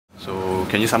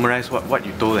can you summarize what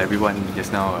you told everyone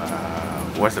just now?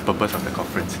 What's the purpose of the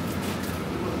conference?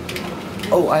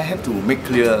 Oh, I have to make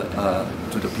clear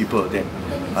to the people that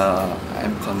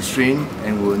I'm constrained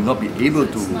and will not be able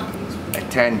to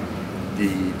attend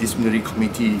the disciplinary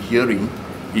committee hearing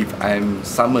if I'm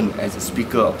summoned as a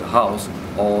Speaker of the House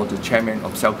or the Chairman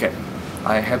of Selcat.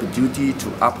 I have a duty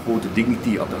to uphold the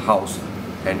dignity of the House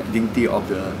and dignity of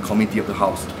the Committee of the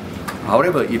House.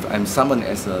 However, if I'm summoned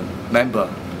as a member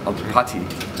of the party,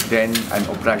 then I'm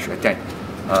obliged to attend.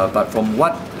 But from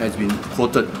what has been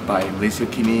quoted by Malaysia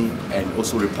Kini and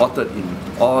also reported in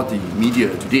all the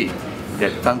media today,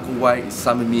 that Tang Kuwai is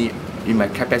summoning me in my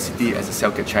capacity as a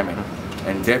Selcat chairman.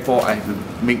 And therefore, I have to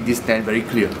make this stand very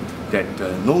clear that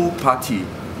no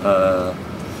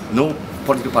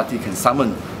political party can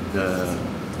summon the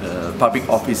public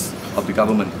office of the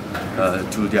government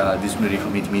to their disciplinary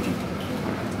committee meeting.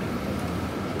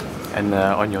 And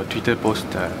on your Twitter post?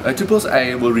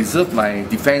 I will reserve my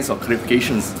defense or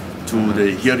clarifications to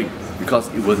the hearing,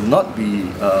 because it will not be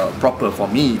proper for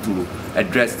me to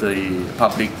address the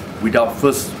public without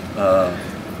first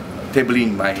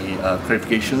tabling my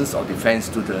clarifications or defense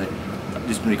to the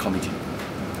disciplinary committee.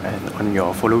 And on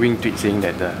your following tweet saying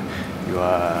that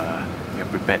you're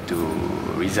prepared to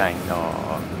resign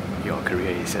or your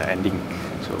career is ending,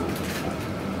 so.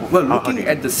 Well, looking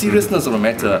at the seriousness of the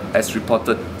matter as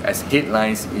reported as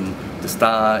headlines in the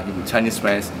Star, in Chinese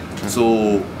press,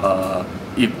 so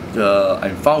if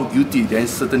I'm found guilty, then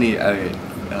certainly I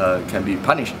can be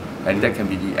punished, and that can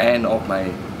be the end of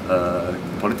my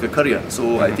political career.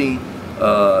 So I think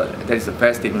that is a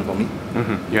fair statement for me.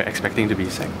 You're expecting to be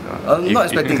sacked? Not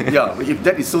expecting. Yeah, if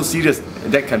that is so serious,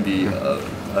 that can be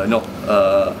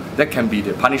that can be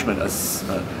the punishment. A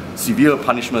severe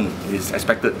punishment is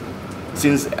expected,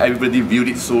 since everybody viewed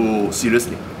it so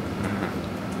seriously.